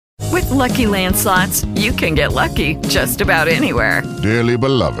Lucky Land Slots, you can get lucky just about anywhere. Dearly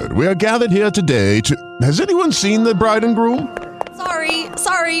beloved, we are gathered here today to... Has anyone seen the bride and groom?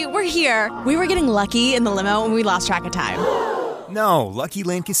 Sorry, we're here. We were getting lucky in the limo and we lost track of time. No, Lucky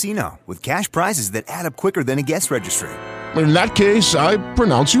Land Casino, with cash prizes that add up quicker than a guest registry. In that case, I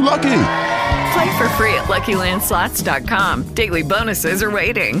pronounce you lucky. Play for free at LuckyLandSlots.com. Daily bonuses are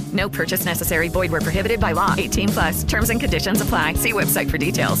waiting. No purchase necessary. Void where prohibited by law. 18+. Terms and conditions apply. See website for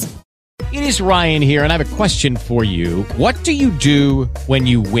details. It is Ryan here, and I have a question for you. What do you do when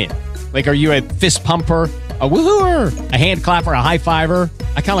you win? Like, are you a fist pumper, a woohooer, a hand clapper, a high fiver?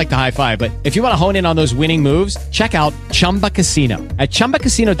 I kind of like the high five, but if you want to hone in on those winning moves, check out Chumba Casino. At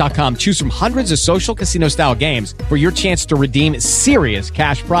ChumbaCasino.com, choose from hundreds of social casino-style games for your chance to redeem serious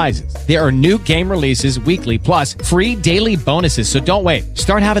cash prizes. There are new game releases weekly, plus free daily bonuses, so don't wait.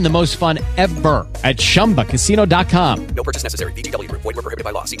 Start having the most fun ever at ChumbaCasino.com. No purchase necessary. VGW. Void where prohibited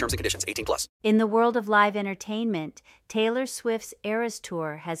by law. See terms and conditions. 18+. In the world of live entertainment, Taylor Swift's Eras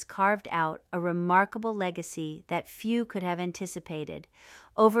Tour has carved out a remarkable legacy that few could have anticipated.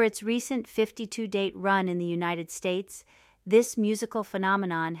 Over its recent 52-date run in the United States, this musical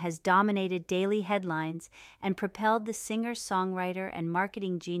phenomenon has dominated daily headlines and propelled the singer-songwriter and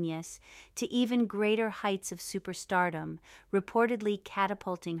marketing genius to even greater heights of superstardom, reportedly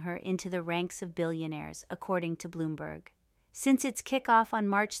catapulting her into the ranks of billionaires, according to Bloomberg. Since its kickoff on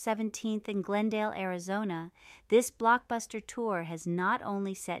March 17th in Glendale, Arizona, this blockbuster tour has not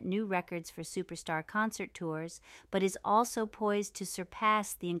only set new records for superstar concert tours, but is also poised to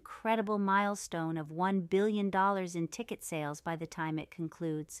surpass the incredible milestone of $1 billion in ticket sales by the time it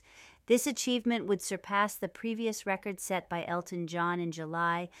concludes. This achievement would surpass the previous record set by Elton John in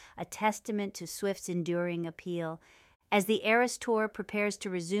July, a testament to Swift's enduring appeal. As the Eras Tour prepares to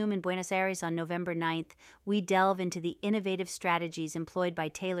resume in Buenos Aires on November 9th, we delve into the innovative strategies employed by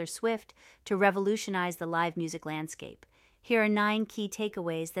Taylor Swift to revolutionize the live music landscape. Here are 9 key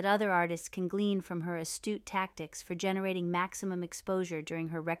takeaways that other artists can glean from her astute tactics for generating maximum exposure during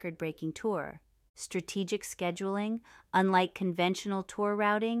her record-breaking tour. Strategic scheduling. Unlike conventional tour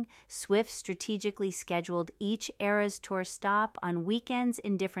routing, Swift strategically scheduled each Eras Tour stop on weekends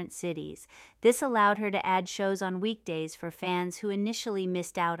in different cities. This allowed her to add shows on weekdays for fans who initially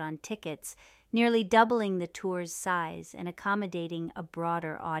missed out on tickets, nearly doubling the tour's size and accommodating a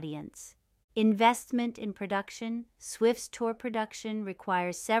broader audience. Investment in production. Swift's tour production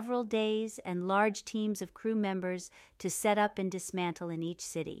requires several days and large teams of crew members to set up and dismantle in each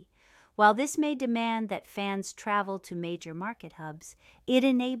city. While this may demand that fans travel to major market hubs, it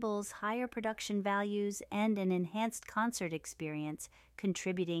enables higher production values and an enhanced concert experience,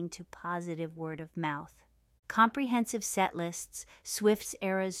 contributing to positive word of mouth. Comprehensive set lists. Swift's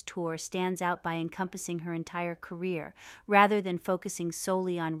Eras Tour stands out by encompassing her entire career, rather than focusing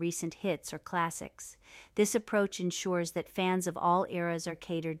solely on recent hits or classics. This approach ensures that fans of all eras are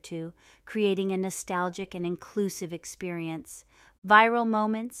catered to, creating a nostalgic and inclusive experience. Viral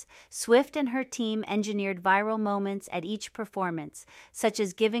moments. Swift and her team engineered viral moments at each performance, such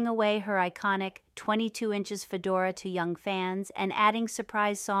as giving away her iconic 22 inches fedora to young fans and adding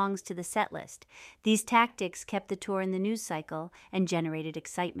surprise songs to the setlist. These tactics kept the tour in the news cycle and generated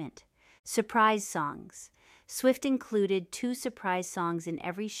excitement. Surprise songs. Swift included 2 surprise songs in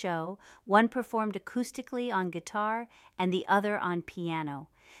every show, one performed acoustically on guitar and the other on piano.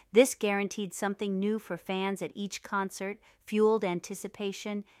 This guaranteed something new for fans at each concert, fueled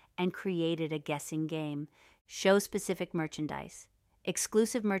anticipation, and created a guessing game. Show-specific merchandise.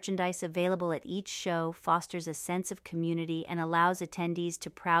 Exclusive merchandise available at each show fosters a sense of community and allows attendees to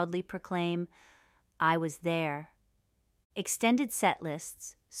proudly proclaim, "I was there." Extended set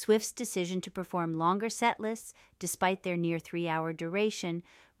lists. Swift's decision to perform longer set lists, despite their near 3-hour duration,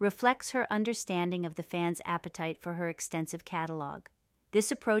 reflects her understanding of the fans' appetite for her extensive catalog. This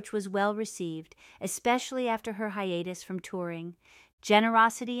approach was well received, especially after her hiatus from touring.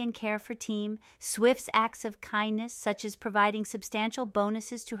 Generosity and care for team. Swift's acts of kindness, such as providing substantial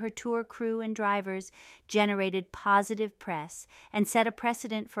bonuses to her tour crew and drivers, generated positive press and set a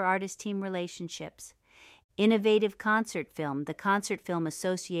precedent for artist-team relationships. Innovative concert film. The concert film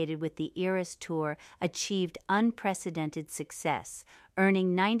associated with the Eras Tour achieved unprecedented success,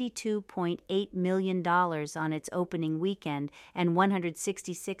 earning $92.8 million on its opening weekend and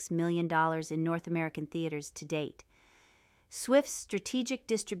 $166 million in North American theaters to date. Swift's strategic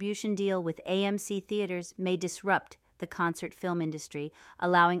distribution deal with AMC Theaters may disrupt the concert film industry,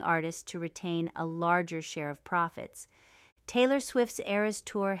 allowing artists to retain a larger share of profits. Taylor Swift's Eras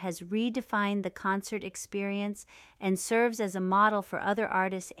Tour has redefined the concert experience and serves as a model for other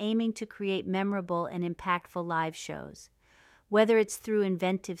artists aiming to create memorable and impactful live shows. Whether it's through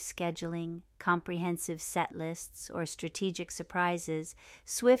inventive scheduling, comprehensive set lists, or strategic surprises,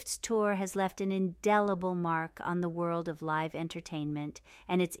 Swift's tour has left an indelible mark on the world of live entertainment,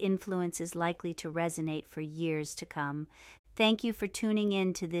 and its influence is likely to resonate for years to come. Thank you for tuning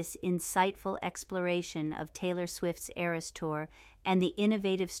in to this insightful exploration of Taylor Swift's Eras Tour and the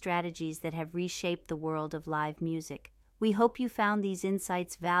innovative strategies that have reshaped the world of live music. We hope you found these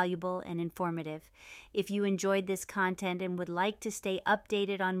insights valuable and informative. If you enjoyed this content and would like to stay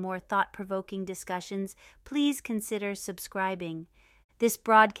updated on more thought-provoking discussions, please consider subscribing. This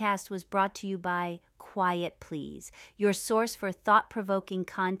broadcast was brought to you by Quiet Please, your source for thought-provoking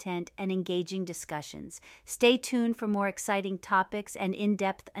content and engaging discussions. Stay tuned for more exciting topics and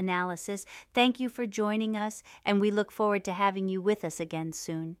in-depth analysis. Thank you for joining us, and we look forward to having you with us again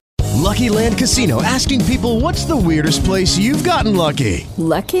soon. Lucky Land Casino, asking people, what's the weirdest place you've gotten lucky?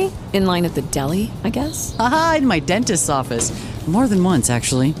 Lucky? In line at the deli, I guess? Aha, in my dentist's office. More than once,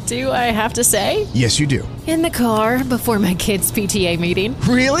 actually. Do I have to say? Yes, you do. In the car before my kids' PTA meeting.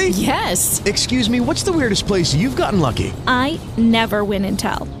 Really? Yes. Excuse me, what's the weirdest place you've gotten lucky? I never win and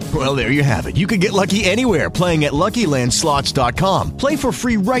tell. Well, there you have it. You can get lucky anywhere, playing at LuckyLandSlots.com. Play for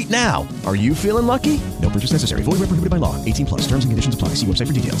free right now. Are you feeling lucky? No purchase necessary. Void where prohibited by law. 18+. Terms and conditions apply. See website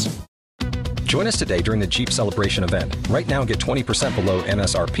for details. Join us today during the Jeep Celebration event. Right now, get 20% below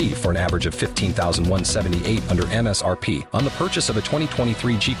MSRP for an average of $15,178 under MSRP on the purchase of a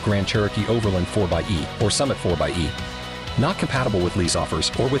 2023 Jeep Grand Cherokee Overland 4xE or Summit 4xE. Not compatible with lease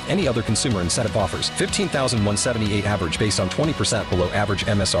offers or with any other consumer incentive offers. $15,178 average based on 20% below average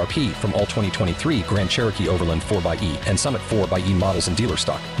MSRP from all 2023 Grand Cherokee Overland 4xE and Summit 4xE models in dealer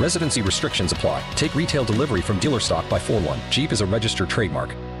stock. Residency restrictions apply. Take retail delivery from dealer stock by 4/1. Jeep is a registered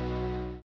trademark.